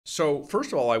So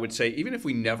first of all, I would say even if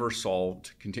we never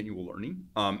solved continual learning,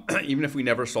 even if we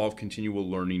never solved continual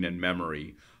learning and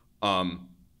memory, um,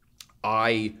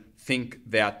 I think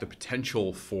that the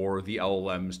potential for the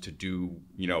LLMs to do,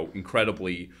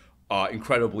 incredibly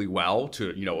well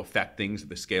to, affect things at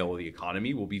the scale of the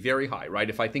economy will be very high, right?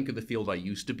 If I think of the field I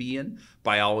used to be in,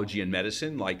 biology and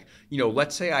medicine, like,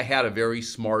 let's say I had a very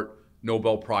smart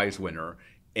Nobel Prize winner,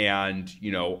 and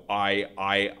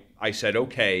I said,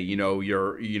 okay,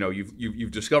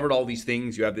 you've discovered all these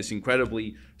things, you have this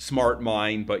incredibly smart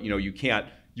mind, but you can't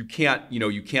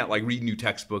like read new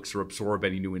textbooks or absorb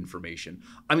any new information.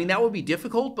 I mean, that would be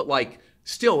difficult, but like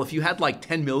still, if you had like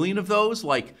 10 million of those,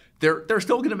 like they're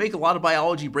still going to make a lot of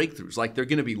biology breakthroughs. Like they're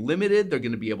going to be limited, they're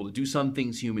going to be able to do some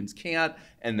things humans can't,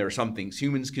 and there are some things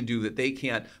humans can do that they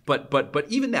can't. But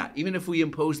even that, even if we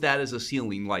impose that as a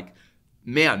ceiling, like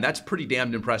man, that's pretty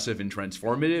damned impressive and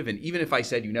transformative. And even if I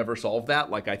said you never solved that,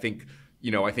 like I think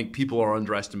people are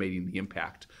underestimating the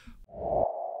impact.